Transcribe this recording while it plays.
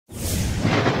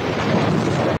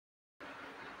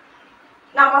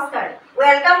নমস্কাৰ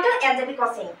welcome to NJP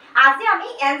coaching আজি আমি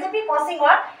এনজেপি কোচিংত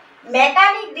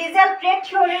মেকানিক ডিজেল ট্ৰেড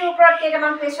থিওৰিৰ ওপৰত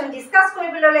কেইটামান কোৱেশ্চন ডিসকাস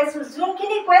কৰিবলৈ লৈছো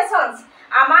যোনখিনি কোৱেশ্চনছ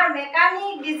আমাৰ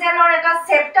মেকানিক ডিজেলৰ এটা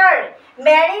chapter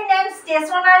marine and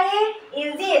stationery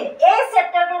engine এই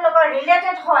চেপ্টাৰটোৰ লগত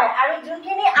ৰিলেটেড হয় আৰু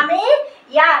যোনখিনি আমি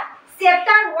ইয়াত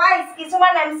চেপ্টাৰ ওয়াইজ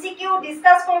কিছুমান এমসিকিউ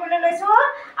ডিসকাস কৰিবলৈ লৈছো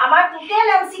আমাৰ টোটাল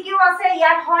এমসিকিউ আছে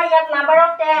ইয়াত হয় ইয়াত নাম্বাৰ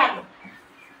অফ 10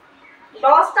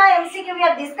 10টা এমসিকিউ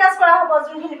ইয়াত ডিসকাস কৰা হ'ব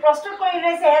যোনখিনি প্ৰস্তুত কৰি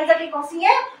লৈছে এনজেপি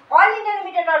কোচিংয়ে অল ইণ্ডিয়া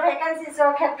লিমিটেডৰ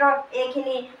ভ্যাকেন্সিছৰ ক্ষেত্ৰত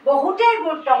এইখিনি বহুতেই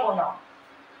গুৰুত্বপূৰ্ণ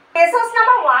কেছছ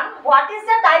number 1 what is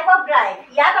the type of drive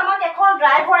ইয়াত আমাক এখন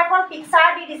ড্ৰাইভৰ এখন পিকচাৰ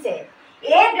দি দিছে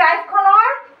এই ড্ৰাইভখনৰ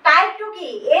টাইপটো কি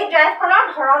এই ড্ৰাইভখনৰ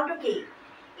ধৰণটো কি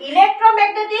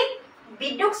ইলেক্ট্ৰমেগনেটিক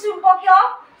বিদ্যুৎ চুম্বকীয়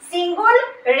সিঙ্গল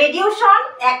ৰিডিউশন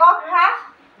একক হ্ৰাস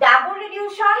ডাবল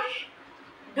ৰিডিউশন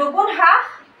দুগুণ হ্ৰাস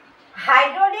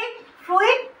হাইড্ৰলিক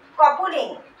ফ্লুইড কাপুলিং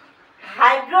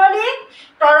হাইড্ৰলিক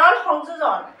তৰল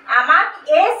সংযোজন আমাক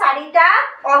এই চাৰিটা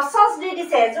অপচনছ দি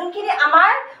দিছে যোনখিনি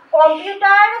আমাৰ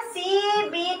কম্পিউটাৰ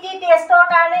CBT টেষ্টৰ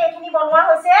কাৰণে এখিনি বনোৱা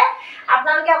হৈছে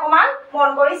আপোনালোকে অকমান মন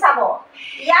কৰি চাব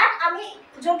ইয়াত আমি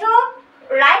যোনটো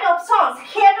ৰাইট অপচনছ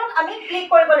হেতুত আমি ক্লিক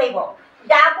কৰিব লাগিব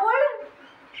ডাবল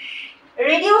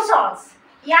ৰিডিউশনছ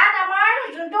ইয়াত আমাৰ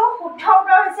যোনটো শুদ্ধ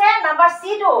উত্তৰ হৈছে নাম্বাৰ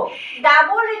C2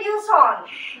 ডাবল ৰিডিউশন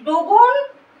দুগুণ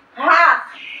হ্ৰাস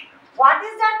what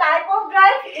is the type of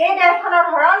drive এই ড্ৰাইভখনৰ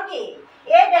ধৰণ কি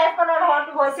এই ড্ৰাইভখনৰ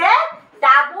ধৰণটো হৈছে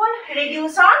ডাবল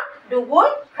ৰিডিউশন দুগুণ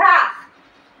হ্ৰাস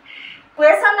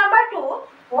question number 2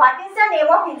 what is the name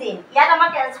of engine ইয়াত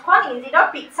আমাক এখন ইঞ্জিনৰ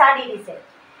পিকচাৰ দি দিছে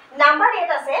নাম্বাৰ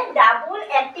 8 আছে double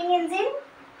acting engine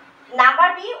number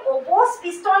B oppose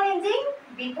piston engine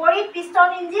বিপৰীত পিষ্টন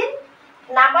ইঞ্জিন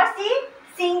নাম্বাৰ সি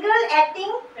সিঙ্গল এক্টিং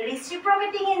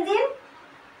ৰিচিপ্ৰকেটিং ইঞ্জিন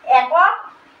একক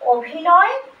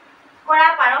অভিনয় কৰা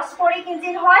পাৰস্পৰিক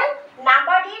ইঞ্জিন হয়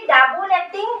number D double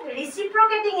acting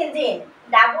ৰিচিপ্ৰকেটিং engine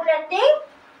double acting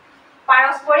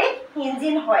পাৰস্পৰিক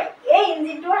ইঞ্জিন হয় এই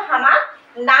ইঞ্জিনটোৰ আমাক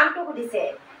নামটো সুধিছে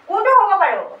কোনটো হ'ব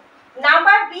বাৰু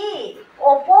number B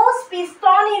oppose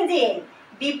piston engine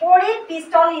বিপৰীত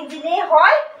পিষ্টন ইঞ্জিনে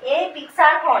হয় এই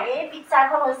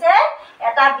পিকচাৰখন হৈছে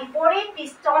এটা বিপৰীত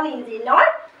পিষ্টন ইঞ্জিনৰ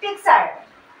picture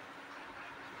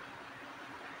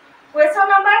question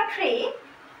number 3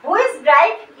 which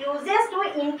drive uses to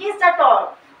increase the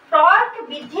torque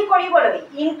বৃদ্ধি কৰিবলৈ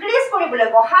ইনক্ৰিজ কৰিবলৈ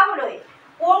বঢ়াবলৈ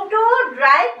কোনটো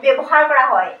ড্ৰাইভ ব্যৱহাৰ কৰা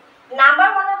হয় নাম্বাৰ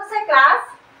 1 আছে class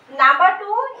number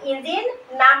 2 engine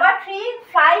number 3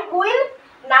 fly wheel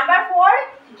number 4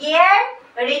 gear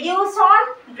ৰিডিউশন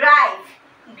drive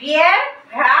gear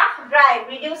হ্ৰাস ড্ৰাইভ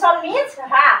ৰিডিউশন মিন্স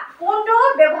হ্ৰাস কোনটো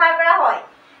ব্যৱহাৰ কৰা হয়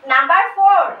নাম্বাৰ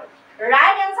 4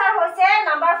 ৰাইট আনসাৰ হৈছে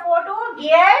number 4 two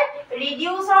gear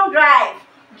ৰিডিউশন drive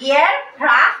gear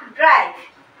হ্ৰাস drive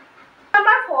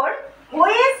number 4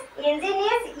 which engine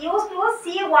is used to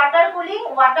sea water cooling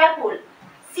water cool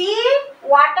sea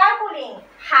water cooling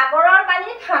সাগৰৰ পানী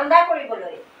ঠাণ্ডা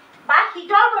কৰিবলৈ বা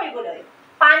শীতল কৰিবলৈ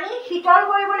পানী শীতল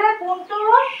কৰিবলৈ কোনটো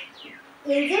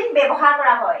ইঞ্জিন ব্যৱহাৰ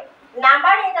কৰা হয়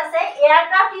নাম্বাৰ 8 আছে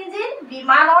এয়াৰক্ৰাফ্ট ইঞ্জিন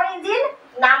বিমানৰ engine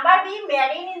number B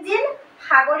marine engine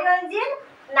সাগৰীয় ইঞ্জিন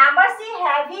নাম্বাৰ সি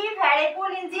হেভি ভেৰিকুল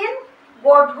ইঞ্জিন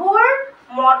গধুৰ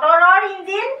মটৰৰ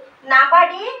engine number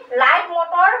D light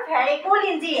motor ভেৰিকুল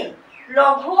engine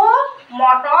লঘু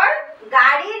মটৰ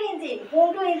গাড়ীৰ ইঞ্জিন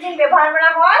কোনটো ইঞ্জিন ব্যৱহাৰ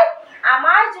কৰা হয়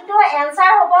আমাৰ যেটো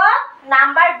এনসাৰ হ'ব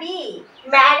নাম্বাৰ বি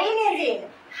মেৰিন ইঞ্জিন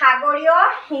সাগৰীয়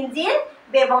ইঞ্জিন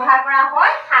ব্যৱহাৰ কৰা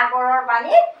হয় সাগৰৰ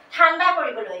পানী ঠাণ্ডা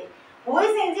কৰিবলৈ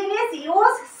which engine is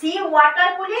used sea water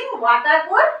cooling water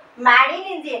cool marine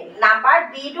engine number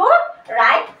B to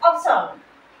right option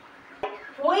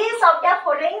which of the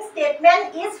following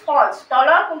statement is false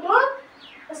তলৰ কোনটো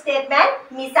statement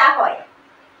মিছা হয়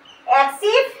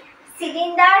excessive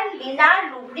cylinder linear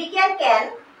lubricant can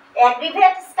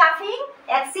aggravate scuffing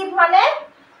excessive মানে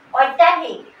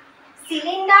অত্যাধিক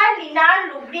cylinder linear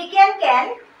lubricant can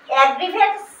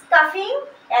aggravate scuffing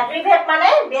aggravate মানে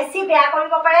বেছি বেয়া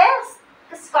কৰিব পাৰে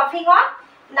scuffing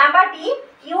number B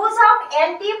use of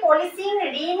anti polishing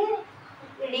ring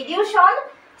ৰিডিউশন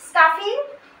scuffing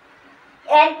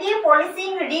anti polishing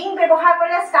ring ব্যৱহাৰ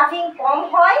কৰিলে scuffing কম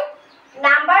হয়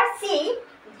number C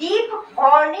deep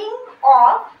হৰ্নিং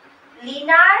of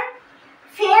linear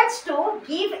fails to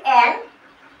give an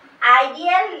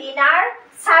ideal linear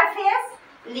surface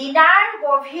linear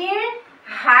গভীৰ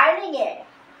হাৰ্নিঙে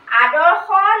আদৰ্শ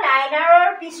লাইনাৰৰ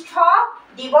পৃষ্ঠ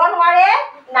দিব নোৱাৰে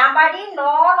number D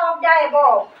none of the above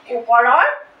ওপৰৰ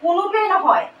কোনোটোই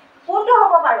নহয় কোনটো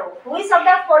হ'ব বাৰু which of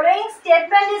the following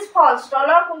statement is false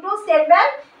তলৰ কোনটো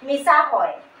statement মিছা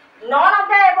হয় none of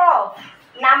the above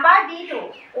number D two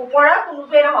ওপৰৰ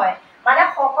কোনোটোই নহয় মানে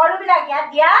সকলোবিলাক ইয়াত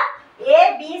দিয়া A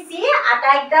B C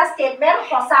আটাইকেইটা স্টেটমেন্ট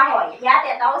সঁচা হয় ইয়াত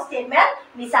এটাও স্টেটমেন্ট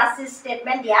মিছা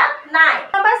স্টেটমেন্ট দিয়া নাই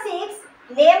number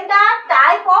 6 name da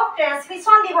type of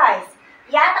ট্ৰান্সমিশন device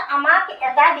ইয়াত আমাক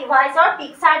এটা ডিভাইসৰ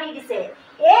পিকচাৰ দি দিছে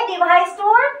এই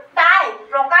ডিভাইসটোৰ টাইপ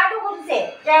প্ৰকাৰটো বুজিছে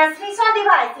ট্ৰান্সমিশন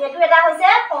ডিভাইস এটো এটা হৈছে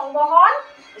সংবহন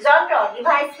যন্ত্ৰ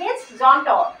ডিভাইস মিন্স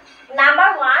যন্ত্ৰ নাম্বাৰ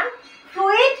 1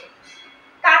 ফ্লুইড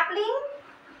কাপলিং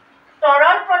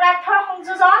তৰল পদাৰ্থৰ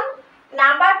সংযোজন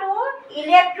number 2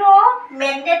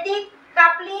 electromagnetic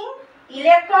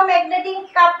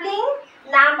coupling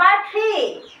number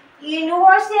 3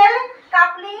 ইউনিভাৰ্সেল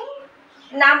coupling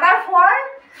number 4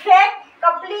 fake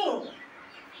coupling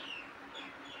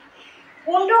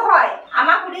কোনটো হয়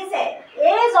আমাক সুধিছে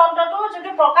এই যন্ত্ৰটো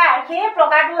যেটো প্ৰকাৰ সেই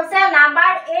প্ৰকাৰটো হৈছে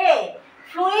নাম্বাৰ A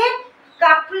ফ্লুইড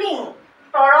কাপলিং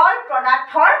তৰল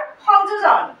পদাৰ্থৰ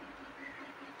সংযোজন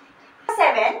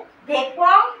 7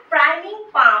 vacuum priming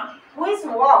pump which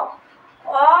work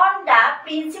on the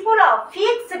principle of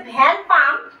fixed vent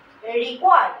pump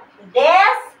required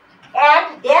dash and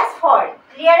dash for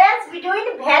clearance between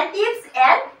vent tips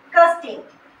and casting.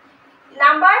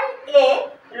 Number A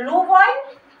lube oil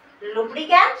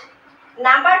lubricant.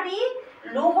 Number B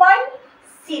lube oil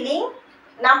sealing.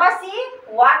 Number C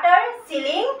water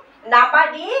sealing. Number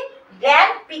D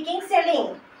gland picking sealing.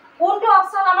 কোনটো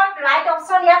option আমাৰ right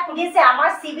option ইয়াত সুধিছে আমাৰ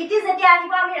CBT যেতিয়া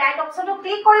আহিব আমি right অপচনটো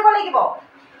click কৰিব লাগিব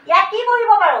ইয়াত কি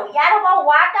কৰিব পাৰো ইয়াত হ'ব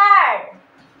ওয়াটাৰ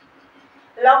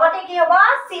লগতে কি হ'ব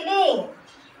সিলিং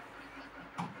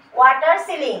ওয়াটাৰ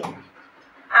সিলিং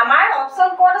আমাৰ অপচন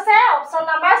কোড আছে option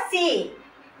number C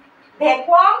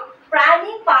vacuum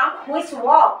priming pump which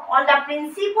work on the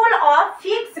principle of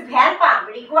fixed vent pump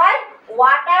required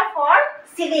water for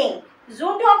sealing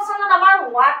যোনটো অপচনত আমাৰ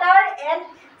water and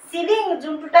sealing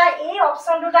যোনটা এই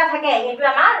অপচন দুটা থাকে এটো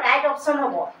আমাৰ রাইট অপচন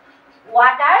হ'ব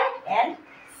water and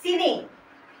sealing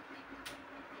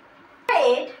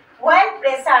 8 when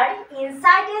pressure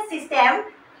inside a system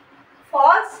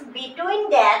falls between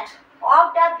that of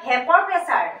the vapor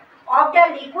pressure of the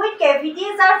liquid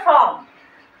cavities are formed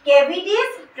cavities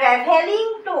traveling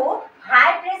to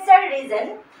high pressure region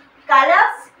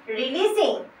collapse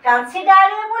releasing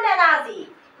considerable energy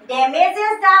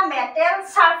damages the metal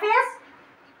surface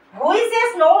which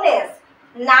is known as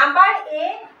number A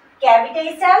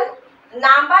cavitation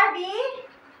number B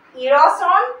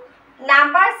erosion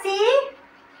number C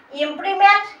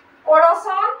improvement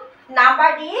corrosion number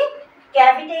D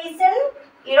cavitation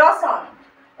erosion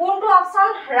কোনটো option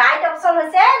right option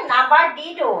হৈছে number D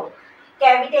to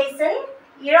cavitation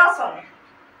erosion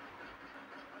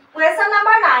question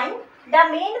number 9 the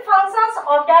main functions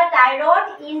of the tie rod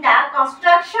in the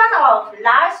construction of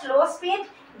large low speed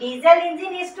diesel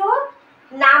engine is to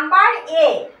number A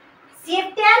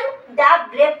shiften the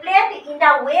brake plate in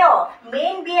the way of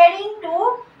main bearing to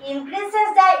increases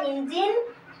the engine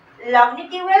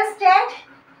longitudinal strength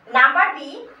number B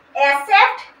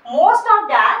accept most of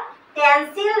the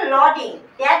tensile loading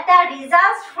that the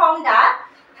results from the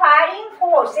firing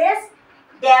forces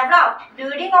developed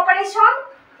during operation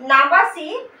number C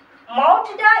mount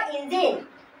the engine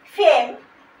frame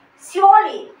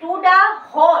surely to the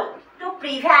hole to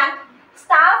prevent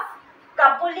staff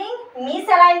coupling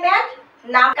misalignment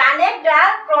now connect the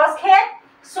crosshead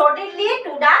solidly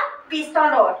to the piston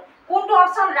rod কোনটো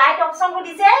option right option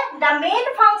বুজিছে the main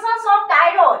functions of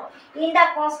tie rod in the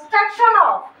construction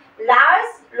of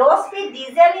large low speed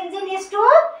diesel engine is to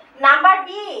number B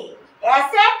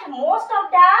accept most of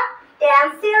the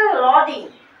tensile loading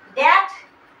that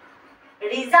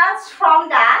results from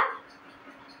the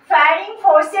firing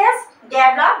forces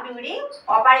developed during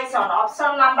operation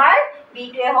option number B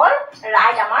to hol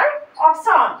right amar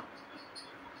option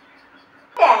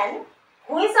 10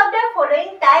 which of the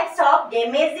following types of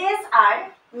damages are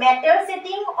metal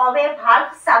setting of a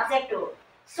valve subject to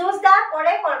choose the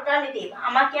correct alternative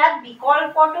আমাক ইয়াত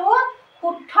বিকল্পটো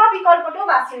শুদ্ধ বিকল্পটো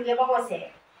বাছি উলিয়াব কৈছে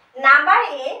number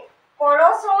A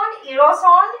corrosion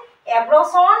erosion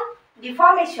abrasion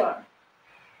deformation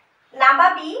number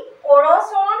B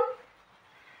corrosion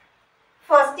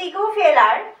fastigo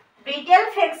failure brittle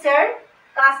fracture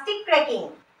casting cracking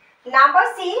number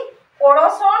C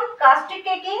corrosion casting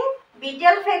cracking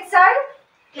brittle fracture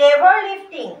clever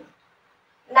lifting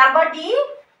number D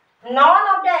none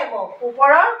of the above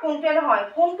ওপৰৰ কোনটো নহয়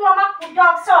কোনটো আমাক শুদ্ধ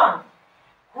option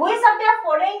which of the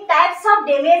following types of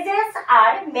damages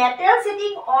are metal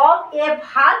setting of a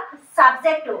valve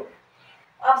subject to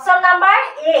option number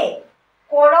A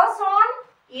corrosion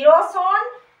erosion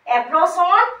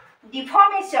abrasion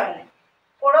deformation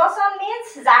corrosion means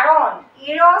জাৰণ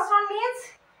erosion means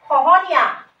খহনীয়া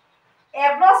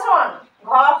abrasion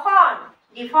ঘৰ্ষণ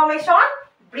deformation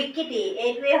বিকৃতি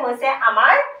এইটোৱে হৈছে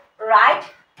আমাৰ ৰাইট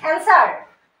এনসাৰ